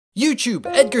YouTube,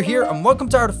 Edgar here, and welcome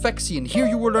to Artifexian. Here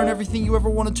you will learn everything you ever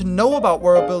wanted to know about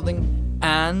world building,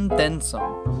 and then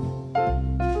some.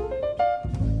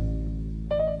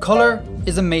 Colour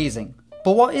is amazing,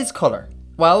 but what is colour?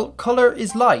 Well, colour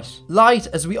is light. Light,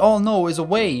 as we all know, is a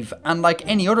wave, and like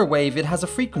any other wave, it has a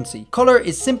frequency. Colour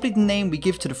is simply the name we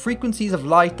give to the frequencies of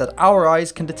light that our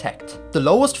eyes can detect. The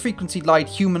lowest frequency light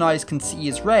human eyes can see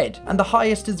is red, and the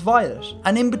highest is violet.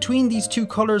 And in between these two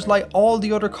colours lie all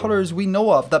the other colours we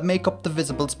know of that make up the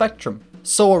visible spectrum.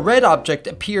 So a red object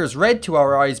appears red to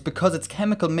our eyes because its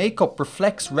chemical makeup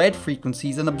reflects red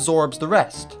frequencies and absorbs the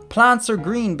rest. Plants are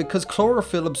green because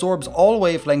chlorophyll absorbs all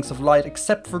wavelengths of light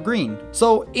except for green.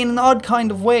 So in an odd kind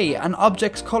of way, an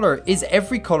object's colour is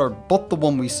every colour but the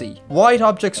one we see. White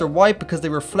objects are white because they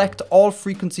reflect all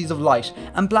frequencies of light,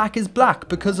 and black is black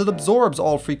because it absorbs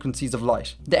all frequencies of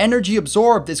light. The energy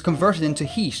absorbed is converted into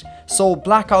heat, so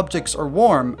black objects are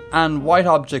warm and white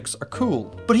objects are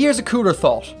cool. But here's a cooler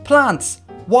thought. Plants,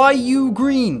 why you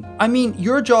green? I mean,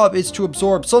 your job is to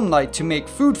absorb sunlight to make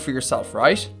food for yourself,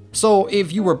 right? So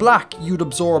if you were black, you'd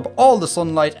absorb all the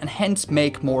sunlight and hence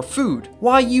make more food.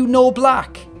 Why you no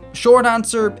black? Short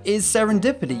answer is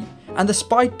serendipity. And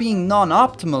despite being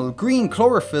non-optimal, green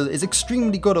chlorophyll is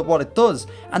extremely good at what it does,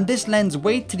 and this lends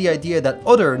weight to the idea that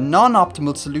other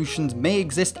non-optimal solutions may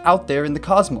exist out there in the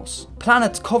cosmos.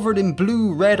 Planets covered in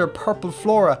blue, red or purple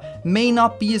flora may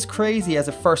not be as crazy as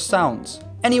it first sounds.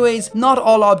 Anyways, not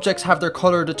all objects have their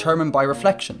colour determined by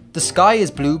reflection. The sky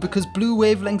is blue because blue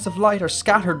wavelengths of light are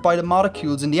scattered by the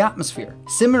molecules in the atmosphere.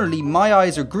 Similarly, my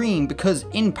eyes are green because,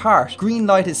 in part, green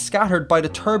light is scattered by the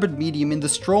turbid medium in the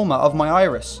stroma of my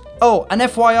iris. Oh, and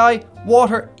FYI,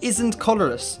 water isn't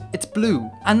colourless, it's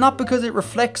blue. And not because it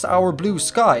reflects our blue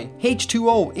sky.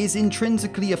 H2O is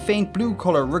intrinsically a faint blue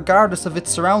colour regardless of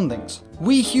its surroundings.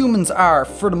 We humans are,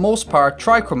 for the most part,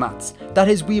 trichromats. That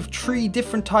is, we have 3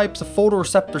 different types of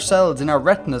photoreceptor cells in our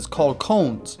retinas called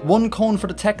cones. One cone for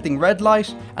detecting red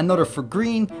light, another for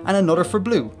green, and another for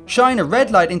blue. Shine a red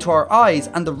light into our eyes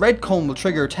and the red cone will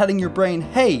trigger, telling your brain,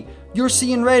 hey, you're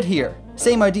seeing red here.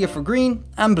 Same idea for green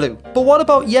and blue. But what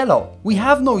about yellow? We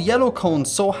have no yellow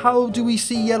cones, so how do we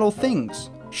see yellow things?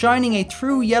 Shining a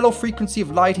true yellow frequency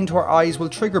of light into our eyes will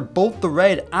trigger both the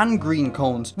red and green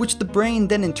cones, which the brain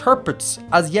then interprets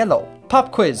as yellow.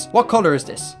 Pop quiz, what colour is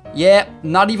this? Yeah,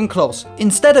 not even close.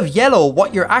 Instead of yellow,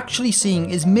 what you're actually seeing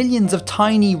is millions of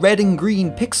tiny red and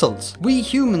green pixels. We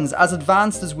humans, as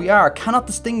advanced as we are, cannot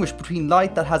distinguish between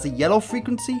light that has a yellow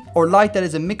frequency or light that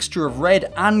is a mixture of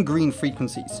red and green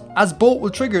frequencies, as both will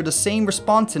trigger the same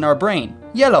response in our brain.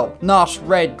 Yellow, not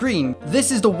red, green. This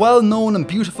is the well-known and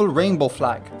beautiful rainbow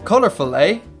flag. Colourful,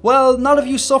 eh? Well, not if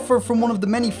you suffer from one of the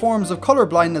many forms of colour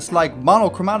blindness like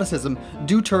monochromaticism,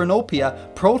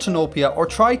 deuteranopia, protanopia or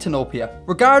tritanopia.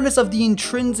 Regardless of the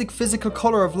intrinsic physical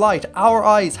colour of light, our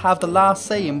eyes have the last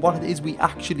say in what it is we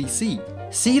actually see.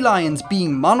 Sea lions,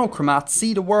 being monochromats,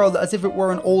 see the world as if it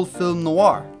were an old film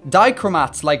noir.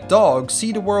 Dichromats, like dogs,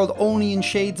 see the world only in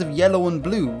shades of yellow and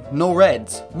blue, no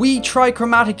reds. We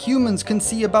trichromatic humans can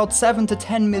see about 7 to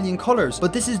 10 million colours,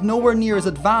 but this is nowhere near as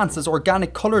advanced as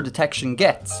organic colour detection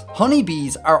gets.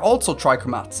 Honeybees are also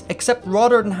trichromats, except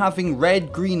rather than having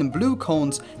red, green and blue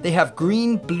cones, they have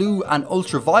green, blue and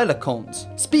ultraviolet cones.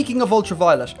 Speaking of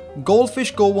ultraviolet,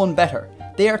 goldfish go one better.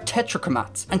 They are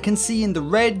tetrachromats and can see in the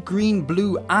red, green,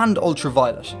 blue and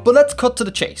ultraviolet. But let's cut to the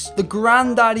chase. The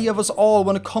granddaddy of us all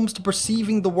when it comes to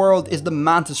perceiving the world is the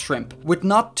mantis shrimp, with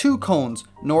not 2 cones,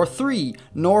 nor 3,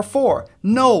 nor 4,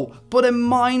 no, but a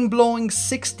mind-blowing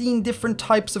 16 different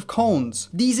types of cones.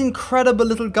 These incredible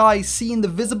little guys see in the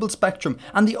visible spectrum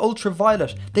and the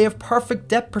ultraviolet. They have perfect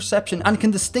depth perception and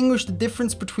can distinguish the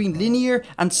difference between linear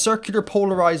and circular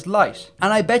polarized light.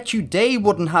 And I bet you they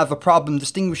wouldn't have a problem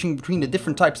distinguishing between the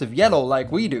different types of yellow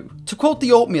like we do. To quote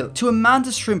the oatmeal, to a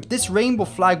mantis shrimp this rainbow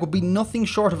flag would be nothing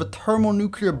short of a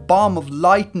thermonuclear bomb of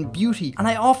light and beauty, and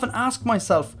I often ask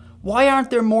myself, why aren't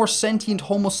there more sentient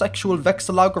homosexual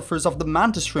vexillographers of the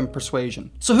mantis shrimp persuasion?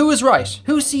 So who is right?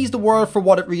 Who sees the world for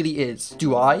what it really is?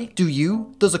 Do I? Do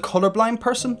you? Does a colorblind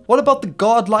person? What about the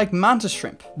godlike mantis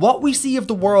shrimp? What we see of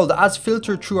the world as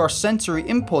filtered through our sensory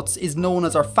inputs is known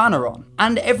as our phaneron,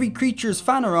 and every creature's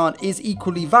phaneron is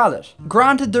equally valid.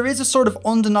 Granted, there is a sort of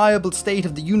undeniable state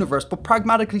of the universe, but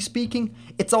pragmatically speaking,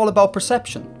 it's all about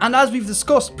perception. And as we've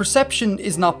discussed, perception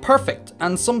is not perfect,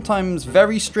 and sometimes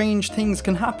very strange things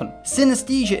can happen. one.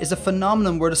 Synesthesia is a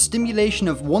phenomenon where the stimulation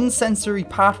of one sensory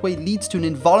pathway leads to an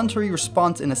involuntary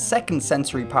response in a second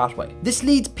sensory pathway. This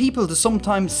leads people to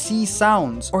sometimes see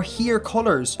sounds, or hear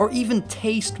colours, or even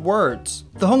taste words.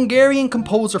 The Hungarian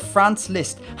composer Franz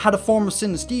Liszt had a form of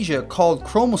synesthesia called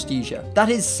chromesthesia. That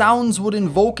is, sounds would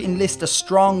invoke in Liszt a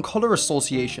strong colour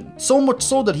association. So much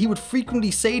so that he would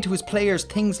frequently say to his players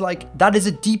things like, "That is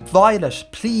a deep violet,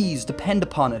 please depend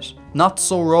upon it. Not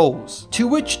so rose." To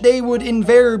which they would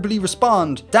invariably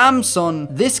respond, "Damn son,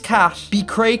 this cat be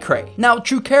cray cray." Now,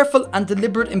 through careful and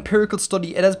deliberate empirical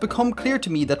study, it has become clear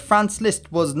to me that Franz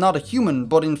Liszt was not a human,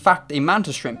 but in fact a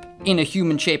mantis shrimp in a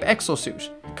human-shaped exosuit.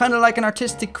 Kinda like an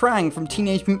artistic Krang from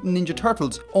Teenage Mutant Ninja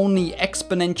Turtles, only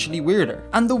exponentially weirder.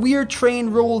 And the weird train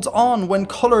rolls on when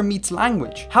colour meets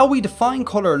language. How we define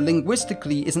colour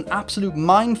linguistically is an absolute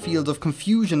minefield of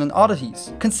confusion and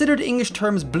oddities. Consider the English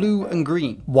terms blue and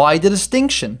green. Why the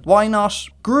distinction? Why not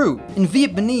grue? In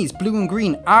Vietnamese, blue and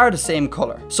green are the same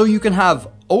colour. So you can have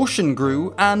ocean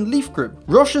grue and leaf grue.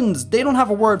 Russians, they don't have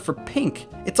a word for pink.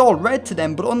 It's all red to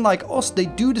them, but unlike us, they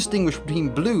do distinguish between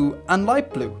blue and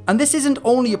light blue. And this isn't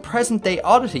only a present day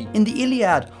oddity. In the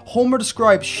Iliad, Homer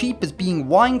describes sheep as being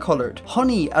wine coloured,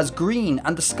 honey as green,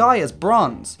 and the sky as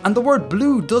bronze. And the word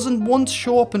blue doesn't once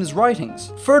show up in his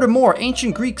writings. Furthermore,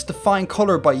 ancient Greeks define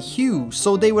colour by hue,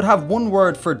 so they would have one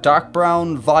word for dark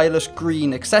brown, violet,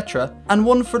 green, etc., and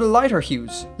one for the lighter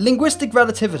hues. Linguistic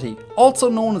relativity, also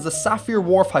known as the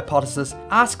Sapir-Whorf hypothesis,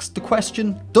 asks the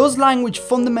question, does language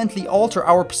fundamentally alter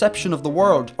our perception of the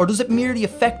world, or does it merely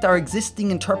affect our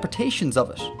existing interpretations of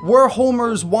it? Were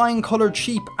Homer's wine-coloured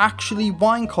sheep actually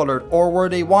wine-coloured, or were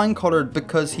they wine-coloured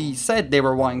because he said they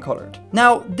were wine-coloured?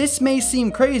 Now, this may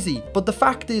seem crazy, but the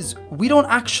fact is, we don't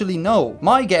actually know.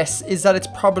 My guess is that it's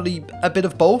probably a bit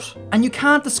of both. And you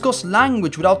can't discuss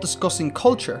language without discussing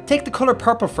culture. Take the colour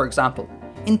purple for example.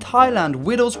 In Thailand,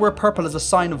 widows wear purple as a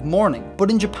sign of mourning, but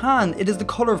in Japan it is the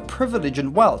colour of privilege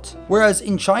and wealth, whereas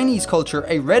in Chinese culture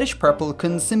a reddish purple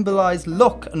can symbolise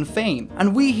luck and fame,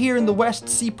 and we here in the West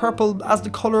see purple as the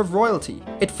colour of royalty.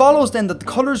 It follows then that the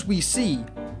colours we see,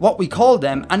 what we call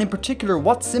them, and in particular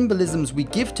what symbolisms we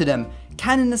give to them,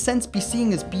 can in a sense be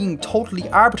seen as being totally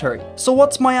arbitrary. So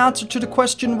what's my answer to the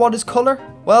question, what is colour?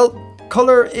 Well,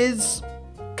 colour is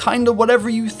kinda whatever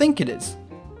you think it is.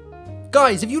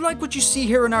 Guys, if you like what you see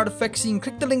here in Artifexian,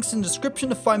 click the links in the description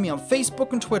to find me on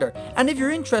Facebook and Twitter. And if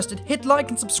you're interested, hit like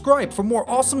and subscribe for more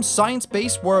awesome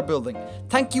science-based world building.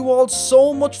 Thank you all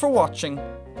so much for watching.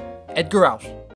 Edgar out.